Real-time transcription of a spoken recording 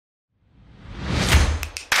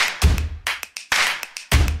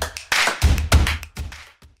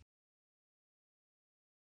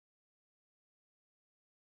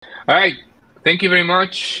All right. Thank you very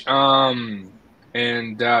much. Yeah,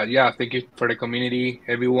 thank you for the community,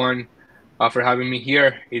 everyone, for having me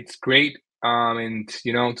here. It's great.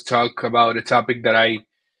 To talk about a topic that I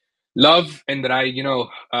love and that I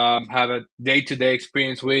have a day-to-day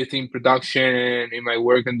experience with in production and in my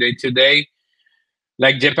work on day-to-day,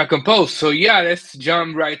 like JetPack Compose. So yeah, let's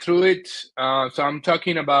jump right through it. So I'm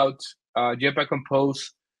talking about JetPack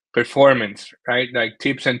Compose performance, right? Like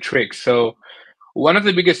tips and tricks. So one of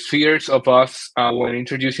the biggest fears of us when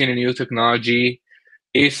introducing a new technology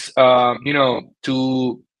is,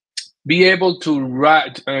 to be able to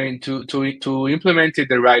write, to implement it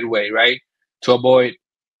the right way, right? To avoid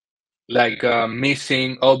like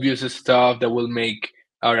missing obvious stuff that will make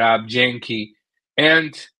our app janky.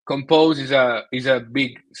 And compose is a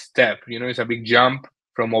big step. It's a big jump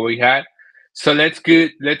from what we had. So let's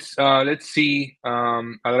see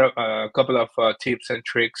a couple of tips and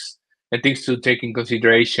tricks and things to take in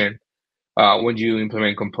consideration when you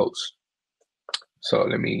implement compose. So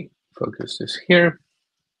let me focus this here.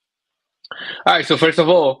 All right. So first of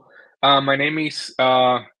all, my name is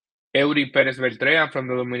Eury Pérez Beltré. I'm from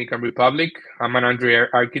the Dominican Republic. I'm an Android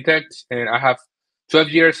architect, and I have 12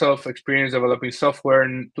 years of experience developing software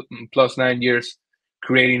and plus 9 years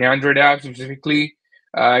creating Android apps. Specifically,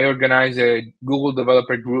 I organize a Google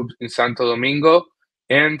developer group in Santo Domingo,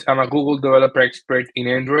 and I'm a Google developer expert in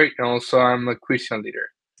Android, and also I'm a Christian leader.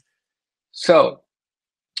 So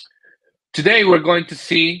today we're going to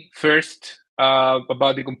see first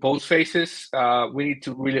about the compose phases. We need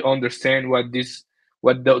to really understand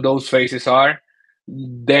those phases are.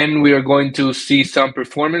 Then we are going to see some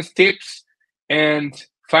performance tips, and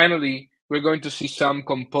finally we're going to see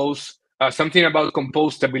something about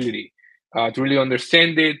compose stability to really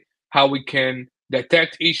understand it, how we can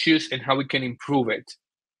detect issues, and how we can improve it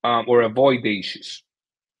or avoid the issues.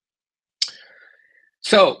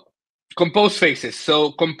 So, compose phases.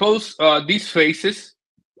 So, these phases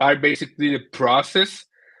are basically the process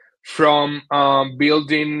from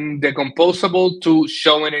building the composable to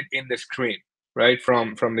showing it in the screen, right?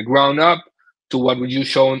 From the ground up to what would you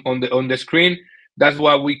show on the screen. That's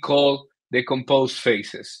what we call the compose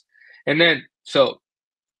phases. And then, so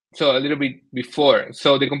a little bit before.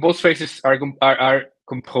 So the compose phases are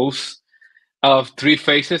composed of three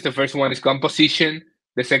phases. The first one is composition.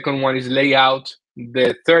 The second one is layout.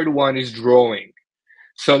 The third one is drawing.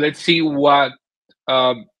 So let's see what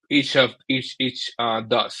each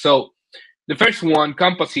does. So the first one,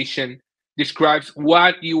 composition, describes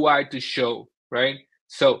what UI to show, right?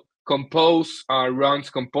 So compose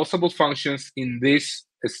runs composable functions in this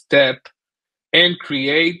step and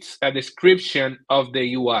creates a description of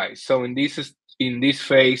the UI. So in this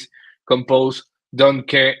phase, compose don't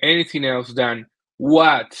care anything else than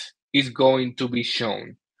what is going to be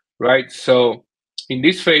shown, right? So in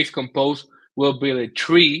this phase, compose will build a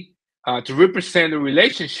tree to represent the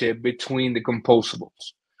relationship between the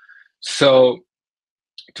composables. So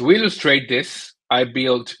to illustrate this, I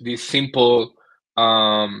built this simple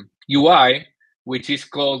UI, which is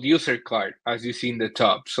called user card, as you see in the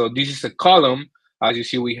top. So this is a column. As you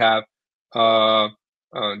see, we have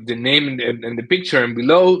the name and the picture, and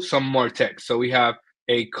below some more text. So we have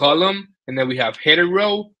a column, and then we have header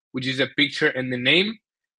row, which is a picture and the name,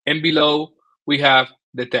 and below we have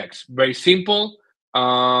the text. Very simple.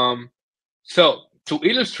 So to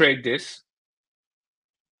illustrate this,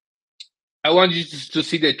 I want you to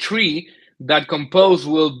see the tree that compose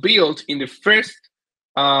will build in the first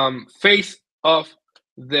phase of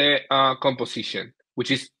the composition,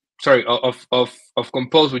 which is sorry of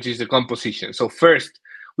compose, which is the composition. So first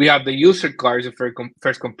we have the user card, the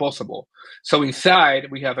first composable. So inside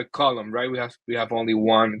we have a column, right? We have only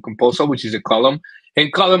one composable, which is a column,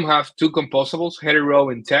 and column has two composables, header row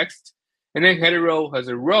and text. And then header row has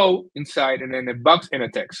a row inside, and then a box and a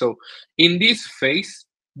text. So in this phase,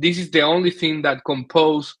 this is the only thing that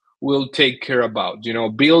compose will take care about,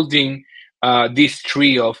 building this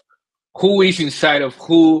tree of who is inside of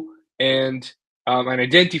who, and an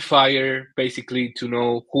identifier basically to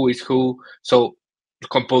know who is who, so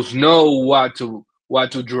compose know what to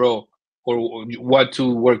draw or what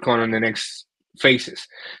to work on the next phases.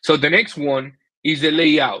 So the next one is the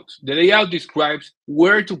layout describes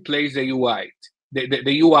where to place the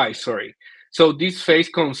UI, sorry. So this phase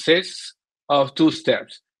consists of two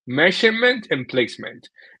steps: measurement and placement.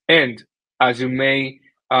 And as you may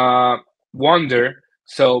wonder,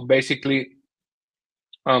 so basically,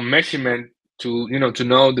 measurement to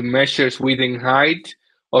know the measures width and height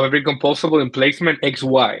of every composable, and placement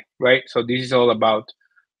XY, right? So this is all about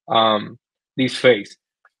this phase.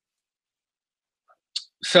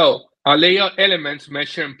 So Layout elements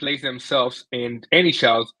measure and place themselves in any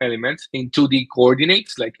child elements in 2D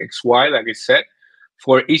coordinates, like XY, like I said,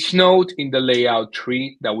 for each node in the layout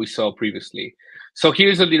tree that we saw previously. So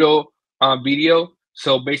here's a little video.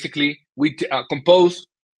 So basically, we compose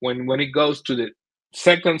when it goes to the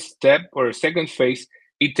second step or second phase,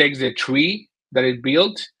 it takes the tree that it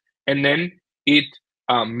built, and then it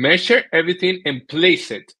measure everything and place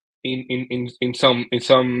it in some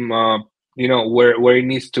where it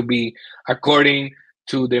needs to be according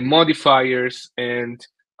to the modifiers and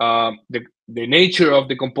the nature of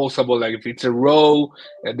the composable. Like if it's a row,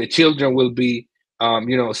 the children will be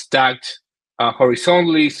stacked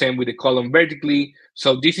horizontally, same with the column vertically.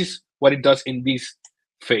 So this is what it does in this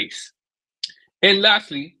phase. And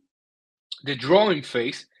lastly, the drawing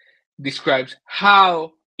phase describes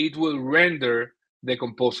how it will render the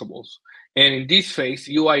composables. And in this phase,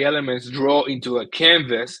 UI elements draw into a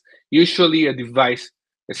canvas, usually a device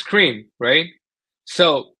screen, right?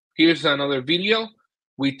 So here's another video.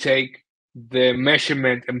 We take the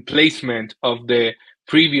measurement and placement of the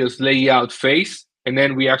previous layout phase, and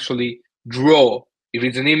then we actually draw. If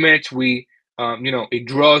it's an image, it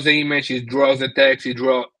draws the image, it draws the text, it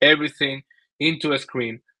draws everything into a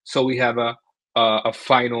screen. So we have a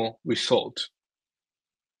final result.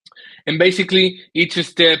 And basically, each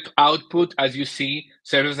step output, as you see,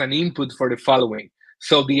 serves as an input for the following.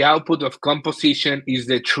 So the output of composition is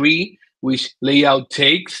the tree which layout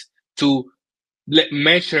takes to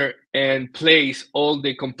measure and place all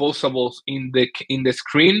the composables in the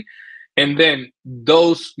screen. And then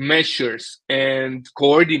those measures and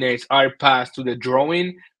coordinates are passed to the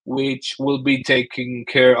drawing, which will be taken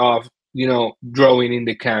care of, drawing in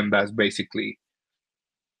the canvas, basically.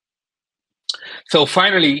 So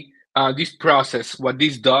finally, this process, what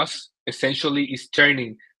this does essentially is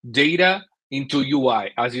turning data into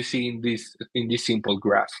UI, as you see in this simple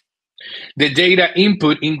graph. The data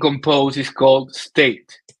input in Compose is called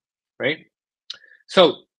state, right?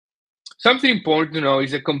 So something important to know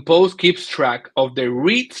is that Compose keeps track of the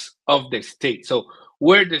reads of the state, so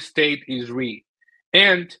where the state is read,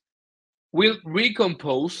 and will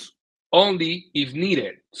recompose only if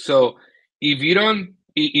needed. So if you don't,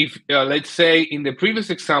 if let's say in the previous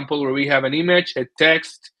example where we have an image, a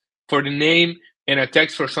text for the name, and a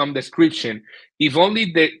text for some description, if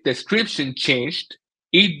only the description changed,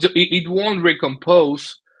 it won't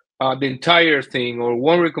recompose the entire thing, or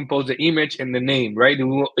won't recompose the image and the name, right?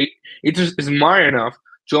 It's smart enough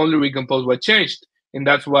to only recompose what changed, and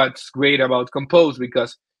that's what's great about Compose,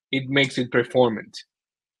 because it makes it performant.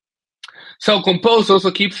 So Compose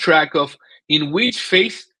also keeps track of in which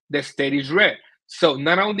phase the state is read. So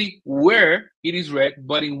not only where it is read,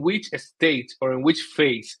 but in which state or in which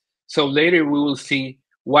phase. So later we will see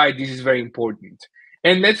why this is very important.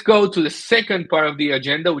 And let's go to the second part of the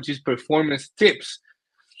agenda, which is performance tips.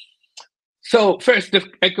 So first, a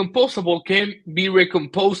composable can be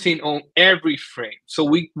recomposing on every frame.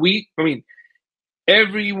 So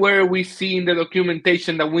everywhere we see in the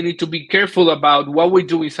documentation that we need to be careful about what we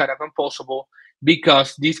do inside a composable,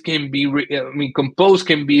 because this can be, Compose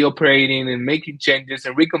can be operating and making changes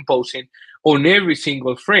and recomposing on every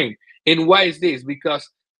single frame. And why is this? Because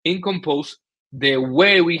in Compose, the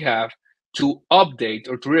way we have to update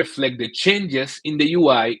or to reflect the changes in the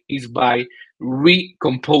UI is by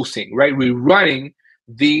recomposing, right? Rerunning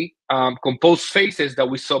the compose phases that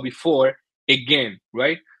we saw before again,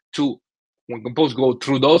 right? When Compose go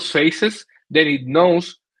through those phases, then it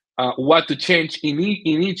knows what to change in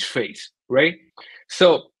each phase, right?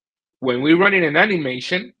 So when we're running an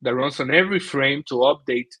animation that runs on every frame to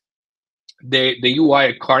update the UI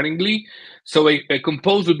accordingly, so a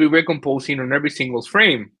Compose will be recomposing on every single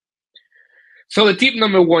frame. So the tip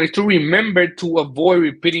number one is to remember to avoid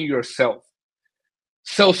repeating yourself.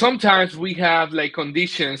 So sometimes we have like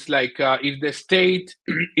conditions like if the state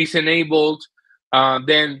is enabled,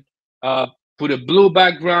 then put a blue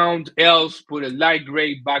background, else put a light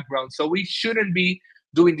gray background. So we shouldn't be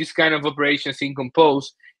doing this kind of operations in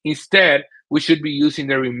Compose. Instead, we should be using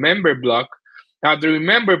the remember block. Now, the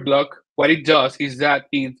remember block, what it does is that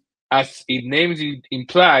as its name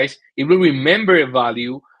implies, it will remember a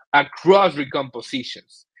value across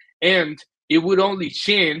recompositions. And it would only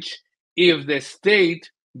change if the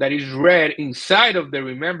state that is read inside of the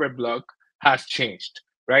remember block has changed,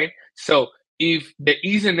 right? So if the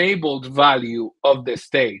is-enabled value of the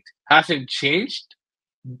state hasn't changed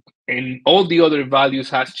and all the other values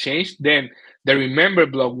has changed, then the remember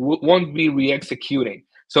block won't be re-executing.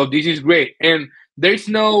 So this is great. And there's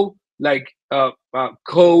no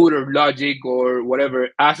code or logic or whatever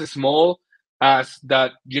as small as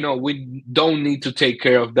that, we don't need to take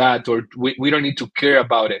care of that, or we don't need to care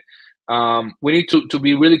about it. we need to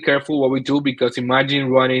be really careful what we do, because imagine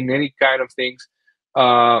running any kind of things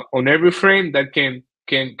on every frame that can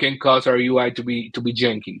cause our UI to be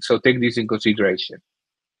janky. So take this in consideration.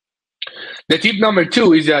 The tip number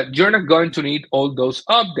two is that you're not going to need all those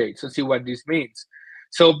updates. Let's see what this means.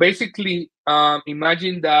 So basically,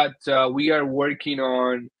 imagine that we are working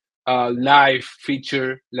on a live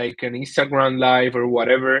feature like an Instagram live or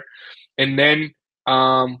whatever, and then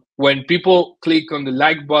when people click on the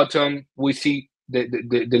like button, we see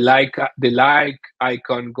the like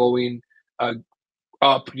icon going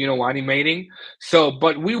up, animating. So,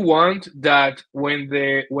 but we want that when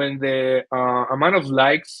the amount of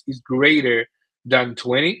likes is greater than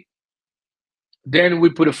 20, then we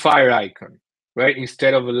put a fire icon, right,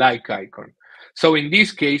 instead of a like icon. So in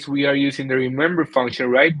this case, we are using the remember function,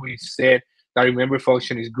 right? We said that remember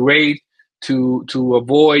function is great to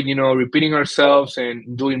avoid, repeating ourselves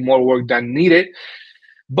and doing more work than needed.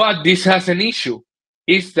 But this has an issue,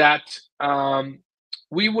 is that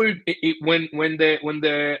we were when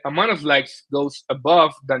the amount of likes goes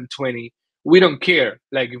above than 20, we don't care.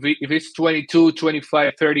 Like if it's 22,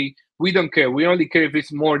 25, 30, we don't care. We only care if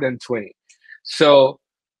it's more than 20. So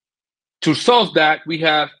to solve that, we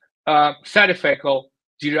have side effect called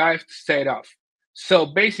derived set off. So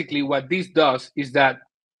basically, what this does is that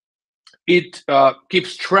it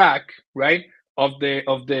keeps track, right, of the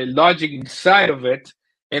logic inside of it,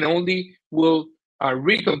 and only will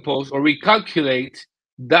recompose or recalculate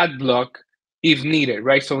that block if needed,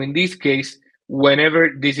 right? So in this case,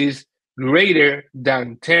 whenever this is greater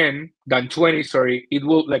than 20, sorry, it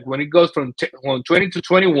will, like when it goes from 20 to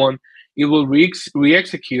 21, it will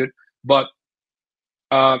re-execute, but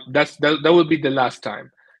that will be the last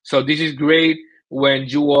time. So this is great when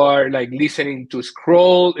you are like listening to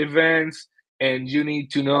scroll events and you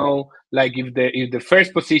need to know, like, if the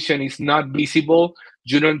first position is not visible,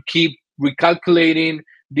 you don't keep recalculating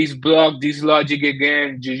this logic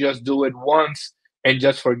again. You just do it once and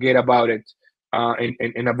just forget about it,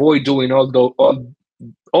 and avoid doing all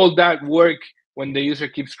that work when the user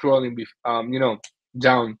keeps scrolling,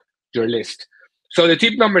 down your list. So the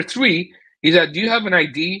tip number three is that, do you have an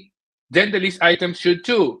ID? Then the list items should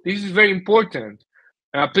too. This is very important.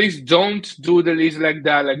 Please don't do the list like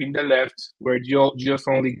that, like in the left, where you just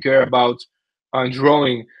only care about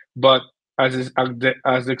drawing. But as the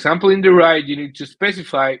example in the right, you need to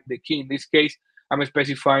specify the key. In this case, I'm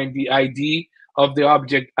specifying the ID of the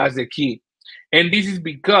object as the key. And this is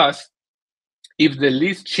because if the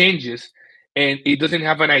list changes and it doesn't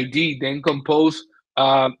have an ID, then compose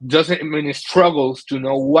doesn't, struggles to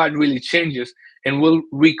know what really changes, and will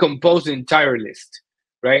recompose the entire list,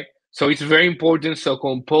 right? So it's very important. So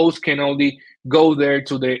compose can only go there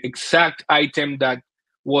to the exact item that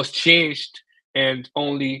was changed, and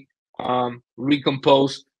only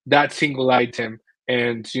recompose that single item,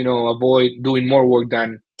 and avoid doing more work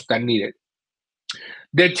than needed.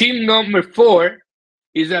 The tip number four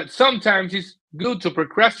is that sometimes it's good to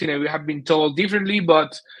procrastinate. We have been told differently,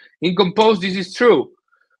 but in Compose, this is true.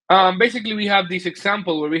 Basically, we have this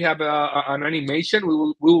example where we have an animation. We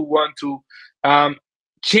will want to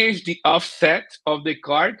change the offset of the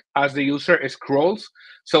card as the user scrolls.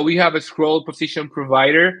 So we have a scroll position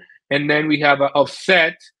provider, and then we have an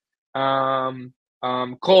offset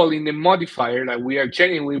call in the modifier. Like we are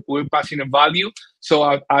changing, we're passing a value.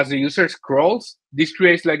 So as the user scrolls, this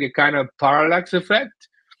creates like a kind of parallax effect.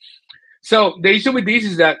 So the issue with this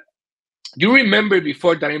is that, you remember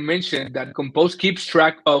before that I mentioned that Compose keeps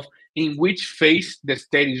track of in which phase the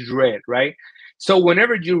state is read, right? So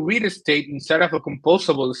whenever you read a state inside of a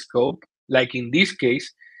composable scope, like in this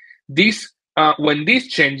case, when this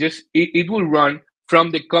changes, it will run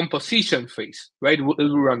from the composition phase, right? It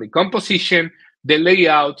will run the composition, the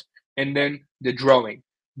layout, and then the drawing.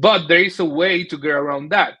 But there is a way to get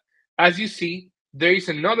around that. As you see, there is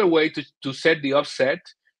another way to set the offset,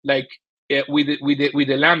 like with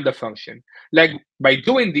the lambda function. Like by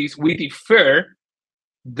doing this, we defer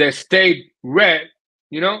the state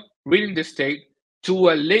reading the state to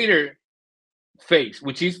a later phase,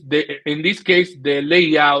 which is in this case the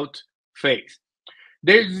layout phase.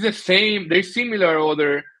 There's similar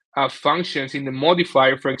other functions in the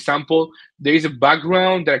modifier. For example, there is a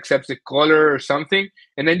background that accepts the color or something,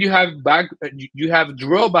 and then you have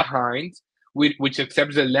draw behind, which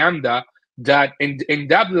accepts the lambda. That in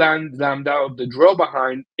that lambda of the draw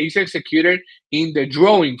behind is executed in the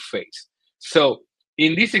drawing phase. So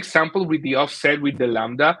in this example with the offset with the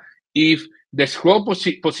lambda, if the scroll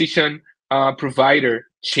position provider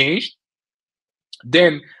changed,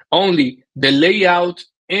 then only the layout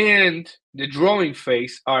and the drawing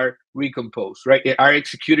phase are recomposed, right? Are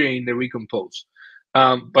executed in the recompose.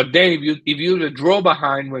 But then if you draw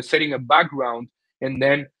behind when setting a background, and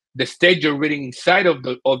then the state you're reading inside of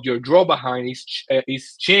your draw behind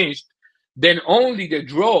is changed, then only the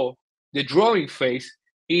drawing phase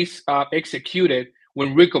is executed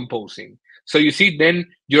when recomposing. So you see, then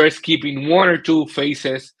you're skipping one or two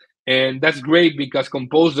phases, and that's great because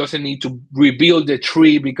compose doesn't need to rebuild the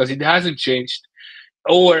tree because it hasn't changed,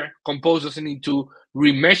 or compose doesn't need to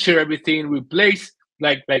remeasure everything, replace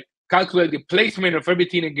like calculate the placement of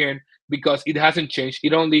everything again because it hasn't changed.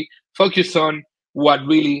 It only focuses on what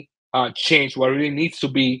really changed, what really needs to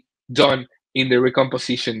be done in the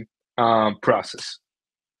recomposition process.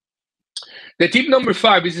 The tip number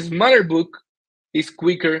 5 is a smaller book is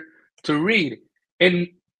quicker to read, and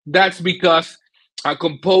that's because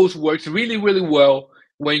compose works really really well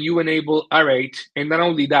when you enable R8, and not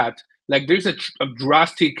only that, like there's a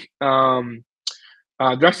drastic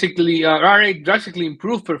drastically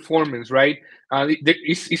improved performance, right?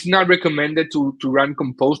 It's not recommended to run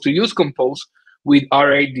compose, to use compose with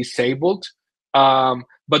R8 disabled.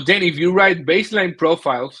 But then if you write baseline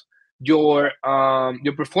profiles, your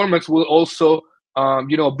performance will also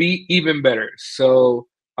be even better. So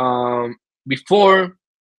before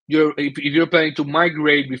if you're planning to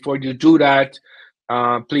migrate, before you do that,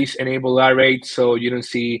 please enable R8 so you don't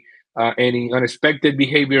see any unexpected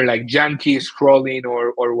behavior like janky scrolling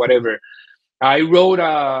or whatever. I wrote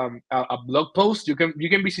a blog post. You can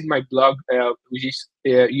visit my blog, which is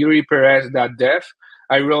euryperez.dev.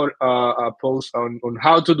 I wrote a post on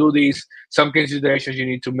how to do this, some considerations you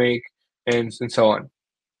need to make, and so on.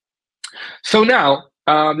 So now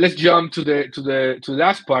let's jump to the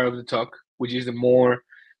last part of the talk, which is the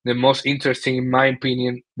most interesting in my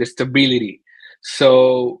opinion, the stability.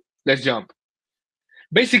 So let's jump.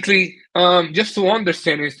 Basically, just to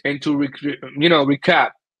understand it and to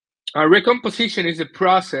recap, recomposition is a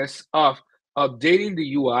process of updating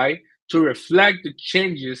the UI to reflect the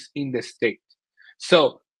changes in the state.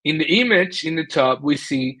 So in the image in the top, we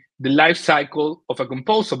see the life cycle of a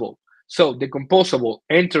composable. So the composable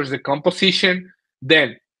enters the composition,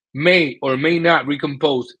 then may or may not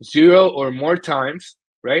recompose 0 or more times,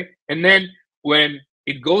 right? And then when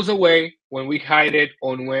it goes away, when we hide it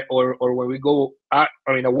or when we go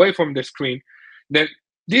away from the screen, then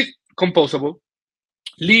this composable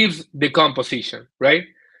leaves the composition, right?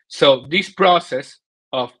 So this process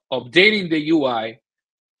of updating the UI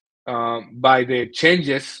by the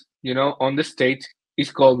changes, on the state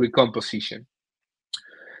is called recomposition.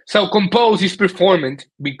 So compose is performant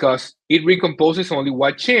because it recomposes only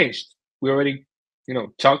what changed. We already,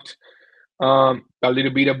 talked a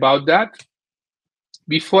little bit about that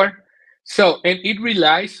before. So, and it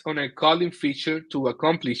relies on a calling feature to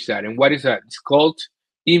accomplish that. And what is that? It's called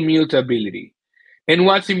immutability. And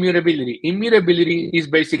what's immutability? Immutability is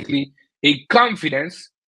basically a confidence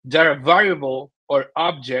that a variable or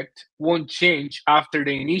object won't change after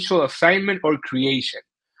the initial assignment or creation,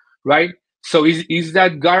 right? So is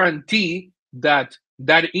that guarantee that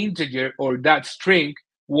that integer or that string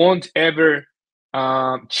won't ever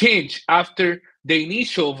change after the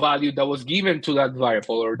initial value that was given to that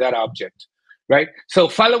variable or that object, right? So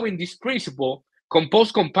following this principle,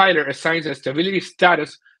 Compose compiler assigns a stability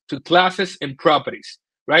status to classes and properties,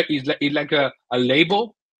 right? It's like a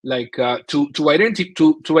label, like to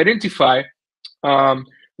identify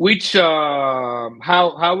which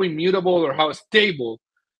how immutable or how stable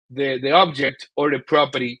the object or the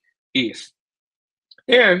property is.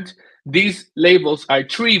 And these labels are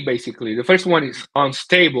three basically. The first one is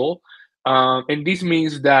unstable, and this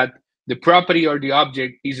means that the property or the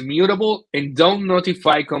object is mutable and don't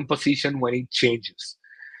notify composition when it changes.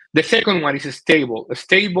 The second one is stable.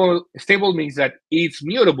 Stable means that it's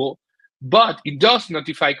mutable, but it does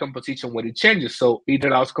notify composition when it changes. So it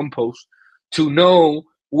allows compose to know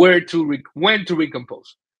when to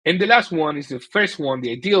recompose. And the last one is the first one,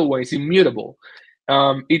 the ideal one is immutable.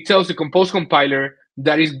 It tells the compose compiler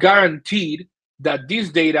that is guaranteed that this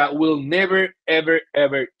data will never, ever,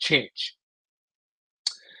 ever change.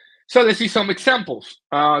 So let's see some examples.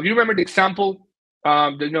 You remember the example,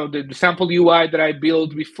 the sample UI that I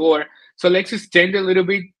built before. So let's extend a little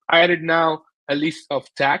bit. I added now a list of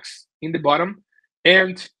tags in the bottom,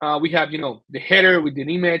 and we have the header with the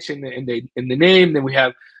image and the name. Then we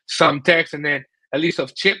have some text, and then a list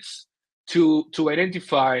of chips to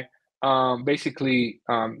identify basically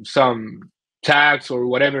some tags or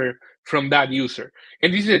whatever from that user.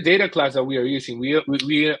 And this is a data class that we are using.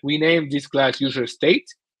 We named this class user state.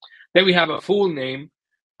 Then we have a full name,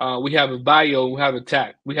 we have a bio, we have a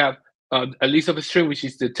tag, we have a list of a string, which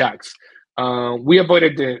is the tags. We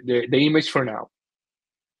avoided the image for now.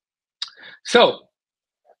 So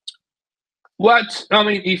What I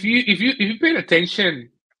mean, if you paid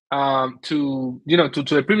attention to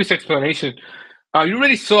the previous explanation, you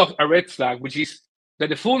already saw a red flag, which is that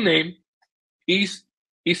the full name is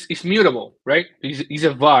is mutable, right? Is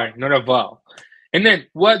a var, not a val. And then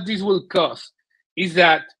what this will cause is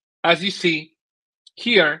that, as you see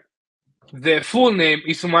here, the full name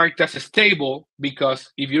is marked as stable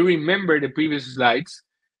because if you remember the previous slides,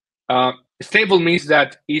 uh, stable means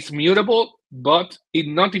that it's mutable, but it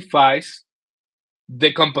notifies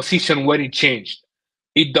the composition when it changed.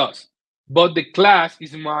 It does. But the class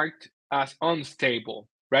is marked as unstable,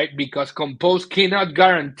 right? Because compose cannot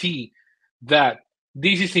guarantee that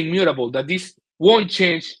this is immutable, that this won't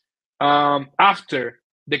change after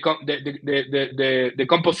the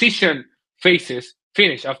composition phases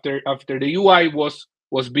finish, after the UI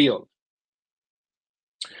was built.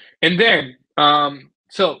 And then,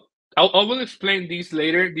 so I will explain this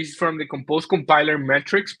later. This is from the Compose Compiler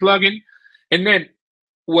Metrics plugin. And then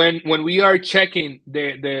when we are checking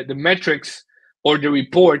the metrics or the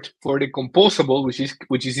report for the composable,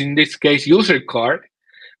 which is in this case user card,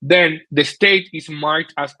 then the state is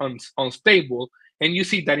marked as unstable, and you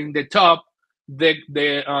see that in the top the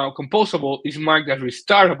composable is marked as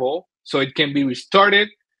restartable, so it can be restarted,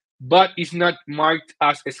 but it's not marked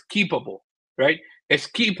as skippable, right?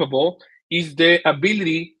 Skippable is the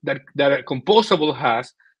ability that a composable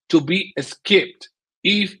has to be skipped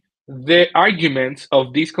if the arguments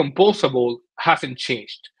of this composable hasn't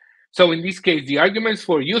changed. So in this case, the arguments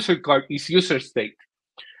for user card is user state.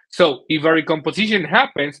 So if a recomposition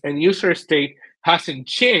happens and user state hasn't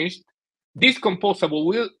changed, this composable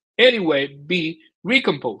will anyway be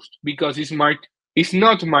recomposed because it's not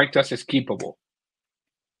marked as skippable.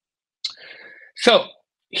 So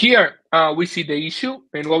here we see the issue,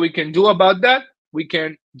 and what we can do about that, we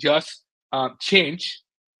can just change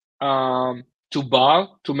to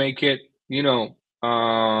val to make it,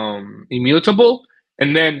 immutable.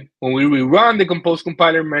 And then when we rerun the compose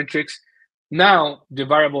compiler metrics, now the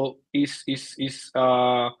variable is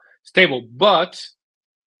stable, but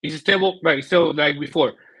it's stable, right? So like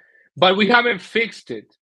before, but we haven't fixed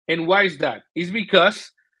it. And why is that? It's because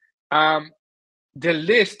the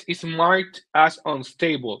list is marked as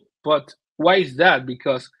unstable. But why is that?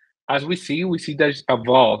 Because as we see there's a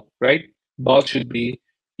val, right? Val should be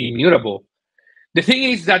immutable. The thing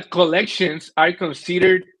is that collections are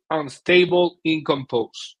considered unstable in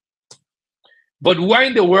Compose. But why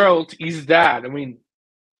in the world is that? I mean,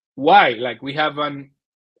 why? Like we have a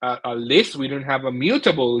list, we don't have a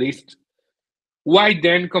mutable list. Why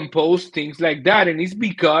then compose things like that? And it's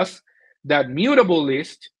because that mutable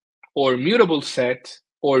list or mutable set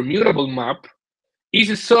or mutable map is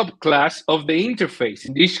a subclass of the interface.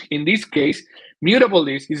 In this case, mutable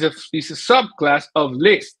list is a subclass of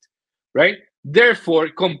list, right? Therefore,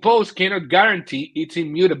 compose cannot guarantee its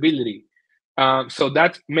immutability. So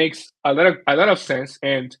that makes a lot of sense.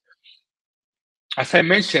 And as I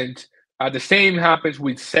mentioned, the same happens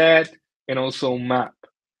with set and also map.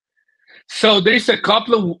 So there's a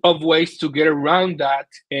couple of ways to get around that,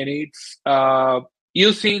 and it's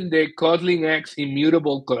using the Kotlin X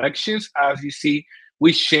immutable collections. As you see,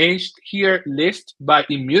 we changed here list by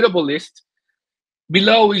immutable list.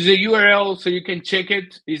 Below is the URL, so you can check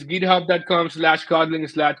it. It's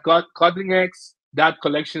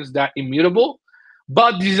github.com/kotlin/collections.collections.immutable.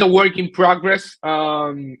 But this is a work in progress,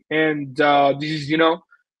 and this is,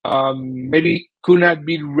 maybe could not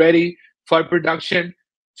be ready for production.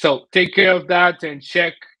 So take care of that and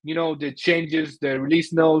check, the changes, the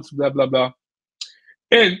release notes, blah, blah, blah.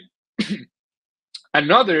 And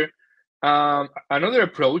another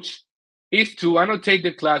approach is to annotate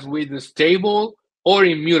the class with the stable or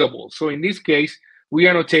immutable. So in this case, we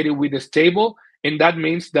annotate it with the stable, and that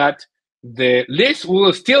means that the list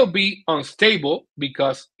will still be unstable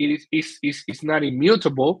because it is not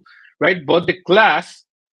immutable, right? But the class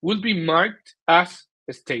will be marked as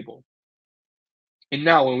stable. And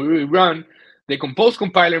now when we run the Compose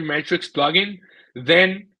Compiler Metrics plugin,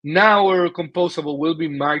 then now our composable will be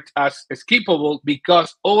marked as skippable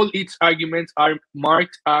because all its arguments are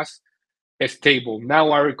marked as stable.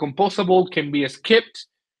 Now our composable can be skipped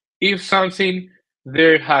if something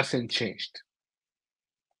there hasn't changed.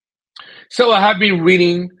 So I have been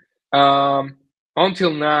reading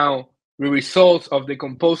until now the results of the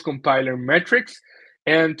Compose Compiler Metrics,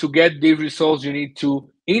 and to get these results, you need to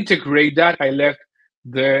integrate that. I left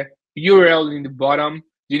the URL in the bottom.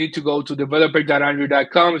 You need to go to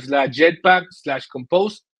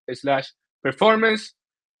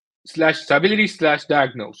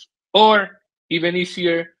developer.andrew.com/jetpack/compose/performance/stability/diagnose. Or even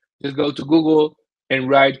easier, just go to Google and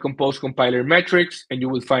write Compose Compiler Metrics, and you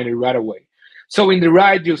will find it right away. So in the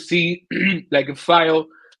right, you'll see like a file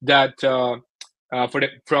that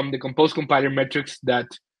from the compose compiler metrics that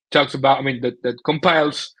talks about, that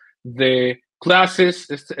compiles the classes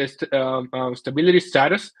stability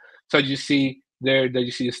status. So you see there that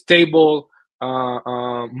you see a stable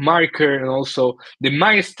marker, and also the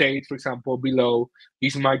my state, for example, below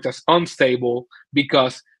is marked as unstable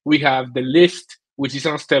because we have the list which is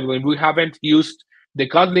unstable, and we haven't used the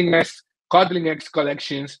Kotlin X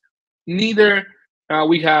collections. Neither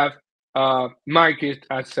we have marked it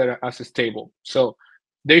as a stable. So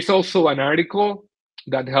there's also an article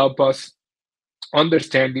that help us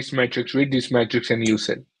understand these metrics, read these metrics, and use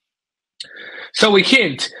it. So a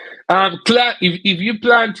hint, if you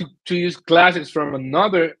plan to use classes from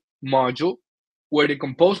another module where the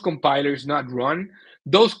compose compiler is not run,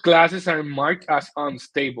 those classes are marked as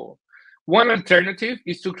unstable. One alternative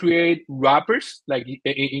is to create wrappers, like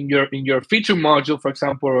in your feature module, for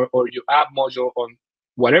example, or your app module, on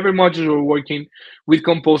whatever module you're working with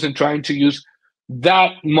compose and trying to use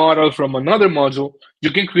that model from another module.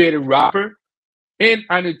 You can create a wrapper and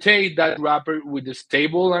annotate that wrapper with the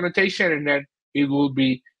stable annotation, and then it will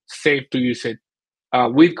be safe to use it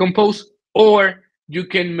with compose. Or you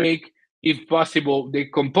can make, if possible, the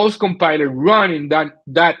compose compiler run in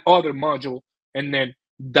that other module, and then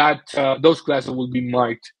that those classes will be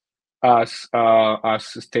marked as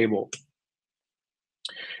stable.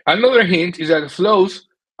 Another hint is that flows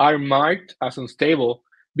are marked as unstable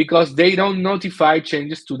because they don't notify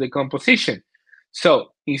changes to the composition.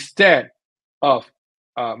 So instead of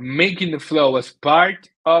making the flow as part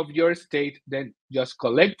of your state, then just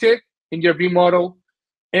collect it in your view model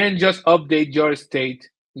and just update your state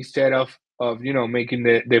instead of making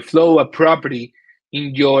the flow a property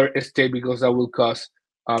in your state, because that will cause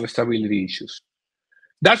stability issues.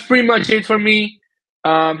 That's pretty much it for me.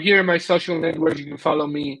 Here in my social networks, you can follow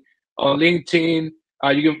me on LinkedIn.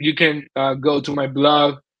 You can go to my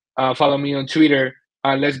blog, follow me on Twitter,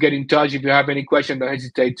 and let's get in touch. If you have any question, don't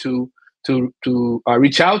hesitate to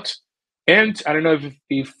reach out. And I don't know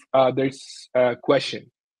if there's a question.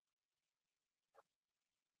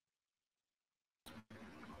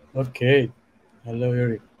 Okay. Hello,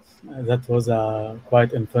 Eury. That was a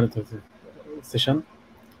quite informative session.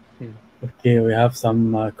 Okay, we have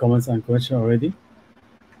some comments and questions already.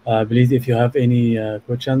 Please, if you have any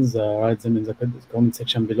questions, write them in the comment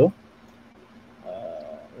section below.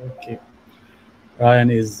 Okay.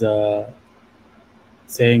 Ryan is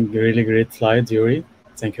saying really great slides, Eury.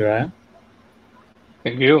 Thank you, Ryan.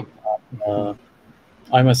 Thank you.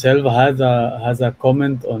 I myself has a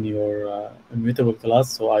comment on your immutable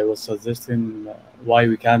class, so I was suggesting why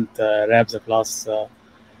we can't wrap the class,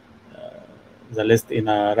 the list in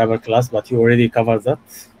a wrapper class, but you already covered that.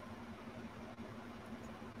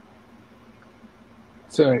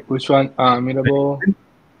 Sorry, which one? Immutable.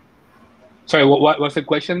 Sorry, what was the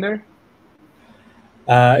question there?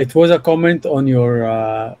 It was a comment on your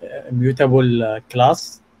immutable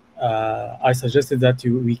class. I suggested that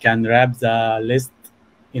we can wrap the list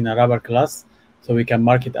in a wrapper class, so we can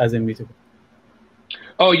mark it as immutable.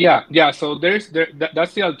 Oh yeah. So that's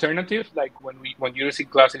the alternative. Like when you're using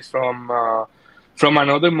classes from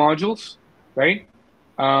another modules, right?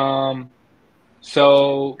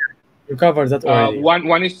 So you covered that already.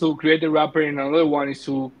 One is to create the wrapper, and another one is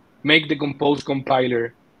to make the compose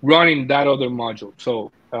compiler run in that other module.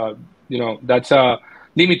 So that's a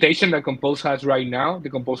limitation that compose has right now, the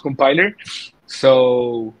compose compiler.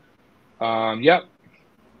 So yeah.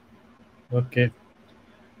 Okay,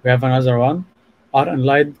 we have another one. Are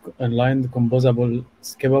inline composable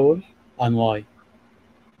skippable, and why?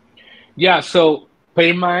 Yeah, so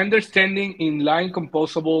per my understanding, inline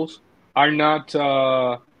composables are not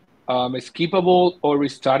skippable or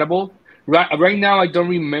restartable. Right now, I don't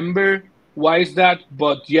remember why is that,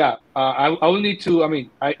 but yeah, I will need to.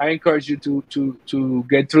 I encourage you to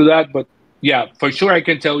get through that, but yeah, for sure, I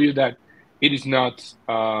can tell you that it is not.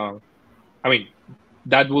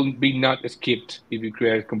 That will be not skipped if you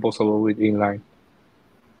create a composable with inline.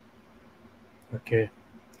 Okay.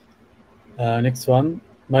 Next one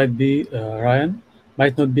might be Ryan.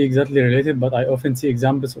 Might not be exactly related, but I often see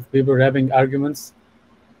examples of people wrapping arguments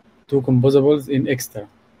to composables in extra.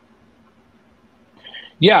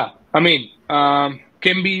 Yeah,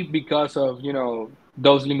 can be because of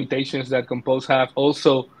those limitations that compose have.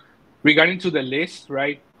 Also, regarding to the list,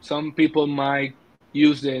 right? Some people might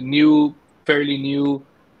use the fairly new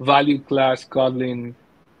value class Kotlin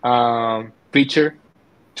feature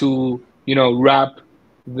to wrap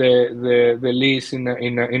the list in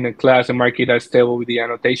a class and mark it as stable with the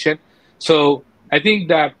annotation. So I think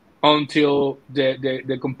that until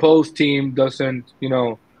the compose team doesn't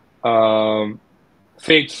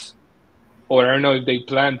fix, or I don't know if they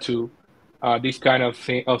plan to, this kind of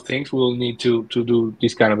things. We'll need to do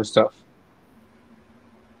this kind of stuff.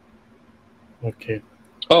 Okay.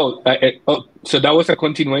 Oh, so that was a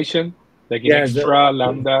continuation, like in Yeah, extra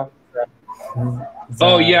lambda.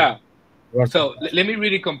 Oh the yeah. work of So let me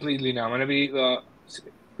read it completely now. I'm gonna be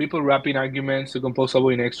people wrapping arguments to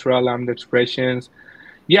composable in extra lambda expressions.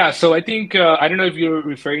 Yeah. So I think I don't know if you're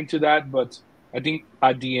referring to that, but I think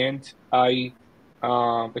at the end I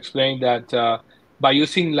explained that by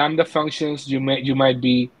using lambda functions, you might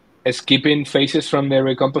be skipping phases from the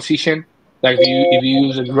recomposition. Like if you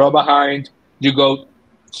use a draw behind, you go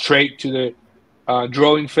straight to the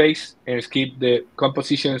drawing phase and skip the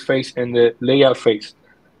composition phase and the layout phase.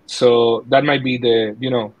 So that might be the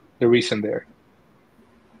reason there.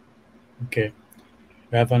 okay.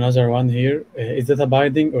 We have another one here. Is data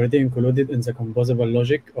binding already included in the composable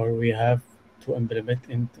logic, or we have to implement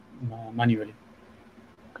it manually?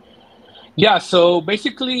 Yeah, so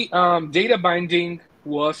basically, data binding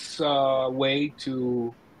was a way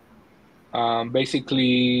to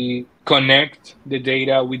basically connect the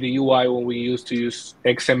data with the UI when we used to use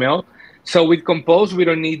XML. So with Compose, we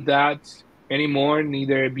don't need that anymore,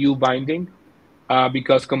 neither view binding,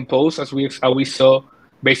 because Compose, as we saw,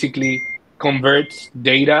 basically converts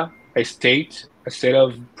data, a set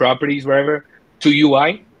of properties, whatever, to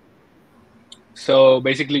UI. So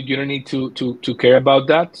basically, you don't need to care about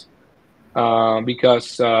that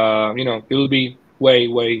because it will be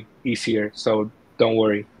way easier. So don't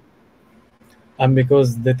worry. And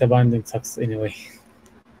because data binding sucks anyway.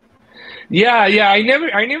 Yeah. I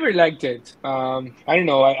never liked it. I don't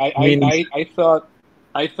know. I I I mean, I, I thought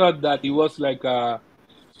I thought that it was like a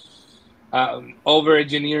over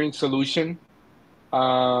engineering solution.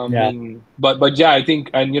 yeah, But yeah, I think,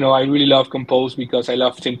 and I really love Compose because I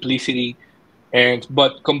love simplicity,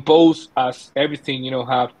 but Compose, as everything,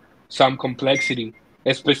 have some complexity,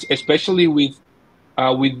 especially with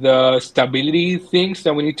the stability things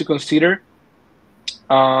that we need to consider.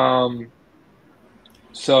 Um,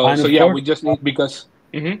 so and so of yeah, course, we just need because.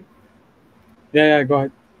 Mhm. yeah, go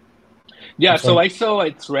ahead. I'm Yeah, so sorry. I saw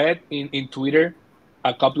a thread in Twitter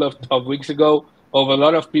a couple of weeks ago of a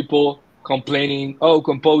lot of people complaining, "Oh,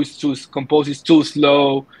 Compose is too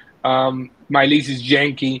slow. My list is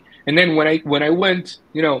janky." And then when I went,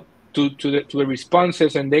 to the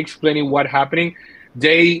responses and they explaining what happening,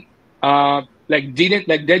 they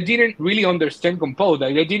they didn't really understand Compose.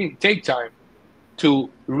 Like they didn't take time to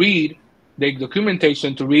read the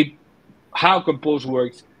documentation, to read how Compose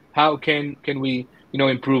works, how can we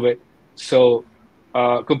improve it. So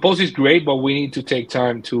Compose is great, but we need to take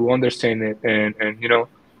time to understand it and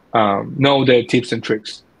know the tips and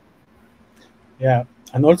tricks. Yeah,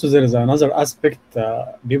 and also there is another aspect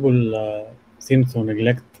people seem to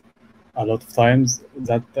neglect a lot of times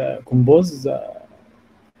that Compose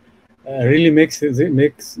really makes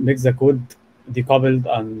the code decoupled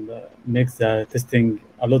and makes the testing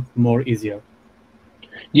a lot more easier.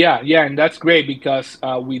 Yeah, and that's great because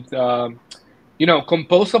with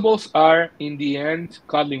composables are in the end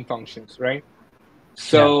Kotlin functions, right?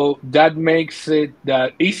 Yeah, So that makes it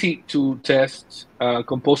that easy to test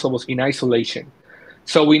composables in isolation.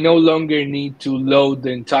 So we no longer need to load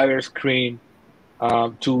the entire screen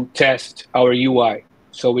to test our UI.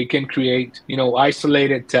 So we can create,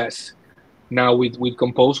 isolated tests now with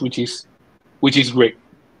Compose, which is great.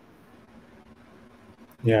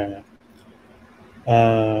 yeah.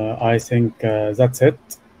 I think that's it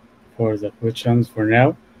for the questions for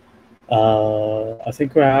now. I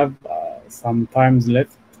think we have some times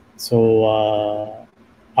left, so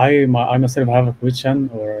I myself have a question,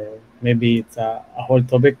 or maybe it's a whole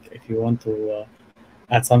topic. If you want to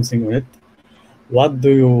add something on it, what do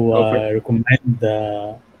you Go for it. recommend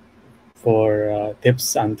for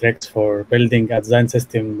tips and tricks for building a design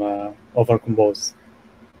system over Compose?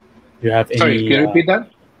 Do you have Sorry, any? can you repeat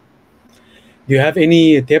that? Do you have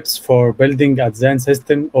any tips for building a design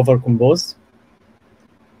system over Compose?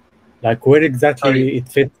 Like where Sorry. exactly it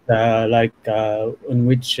fits, like on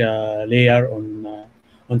which layer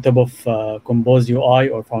on top of Compose UI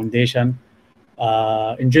or Foundation?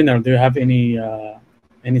 In general, do you have any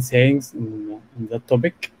sayings in that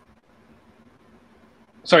topic?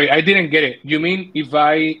 Sorry, I didn't get it. You mean if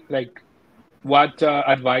I like what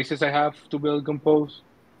advices I have to build Compose?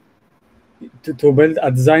 To build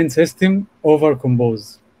a design system over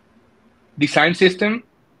Compose? Design system?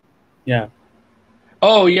 Yeah,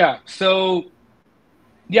 Oh yeah. So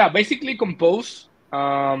yeah, basically Compose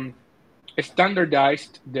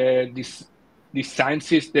standardized this design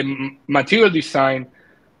system, material design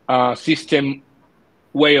system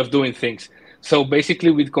way of doing things. So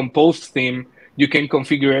basically, with Compose theme, you can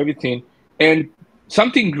configure everything. And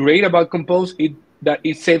something great about Compose is that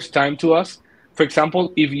it saves time to us. For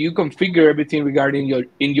example, if you configure everything regarding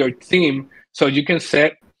your theme, so you can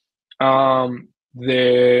set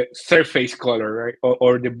the surface color, right,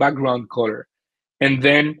 or the background color, and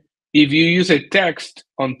then if you use a text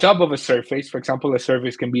on top of a surface, for example, a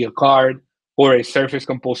surface can be a card or a surface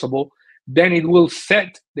composable, then it will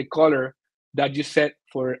set the color that you set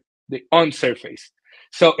for the on surface.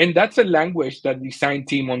 So, and that's a language that design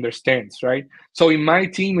team understands, right? So in my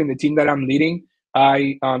team, in the team that I'm leading,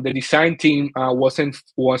 I the design team wasn't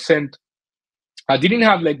I didn't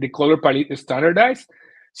have like the color palette standardized.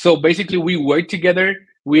 So basically, we work together,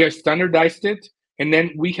 we are standardized it, and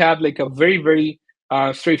then we have like a very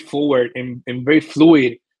straightforward and very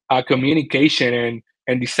fluid communication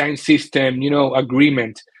and design system,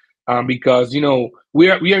 agreement, because we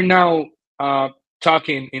are now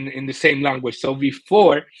talking in the same language. So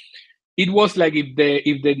before, it was like if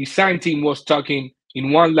the design team was talking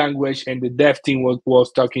in one language and the dev team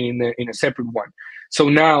was talking in a separate one. So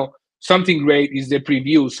now something great is the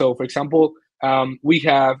preview. So for example, we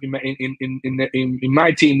have in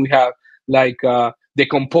my team we have like the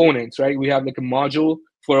components, right? We have like a module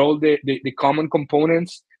for all the common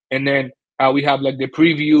components, and then we have like the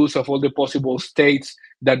previews of all the possible states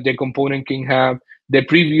that the component can have. The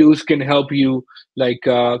previews can help you like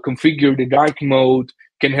configure the dark mode,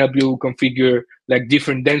 can help you configure like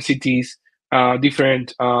different densities,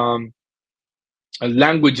 different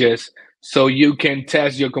languages, so you can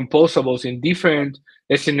test your composables in different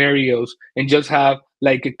scenarios and just have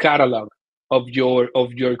like a catalog of your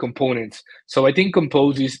components. So I think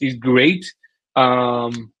Compose is great,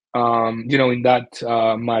 in that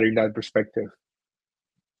matter, in that perspective.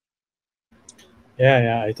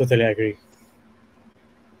 Yeah, I totally agree.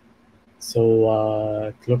 So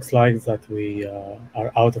it looks like that we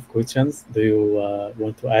are out of questions. Do you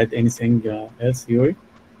want to add anything else, Yuri?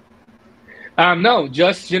 No,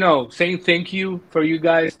 just saying thank you for you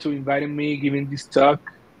guys to inviting me, giving this talk.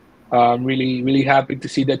 I'm really happy to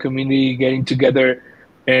see the community getting together,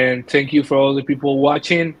 and thank you for all the people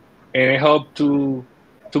watching. And I hope to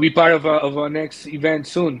be part of our next event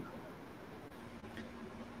soon.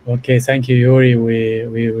 Okay, thank you, Yuri. We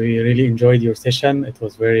really enjoyed your session. It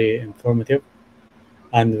was very informative,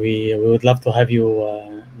 and we would love to have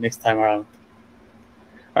you next time around.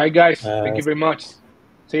 All right, guys. Thank you very much.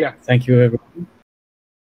 See ya. Thank you, everyone.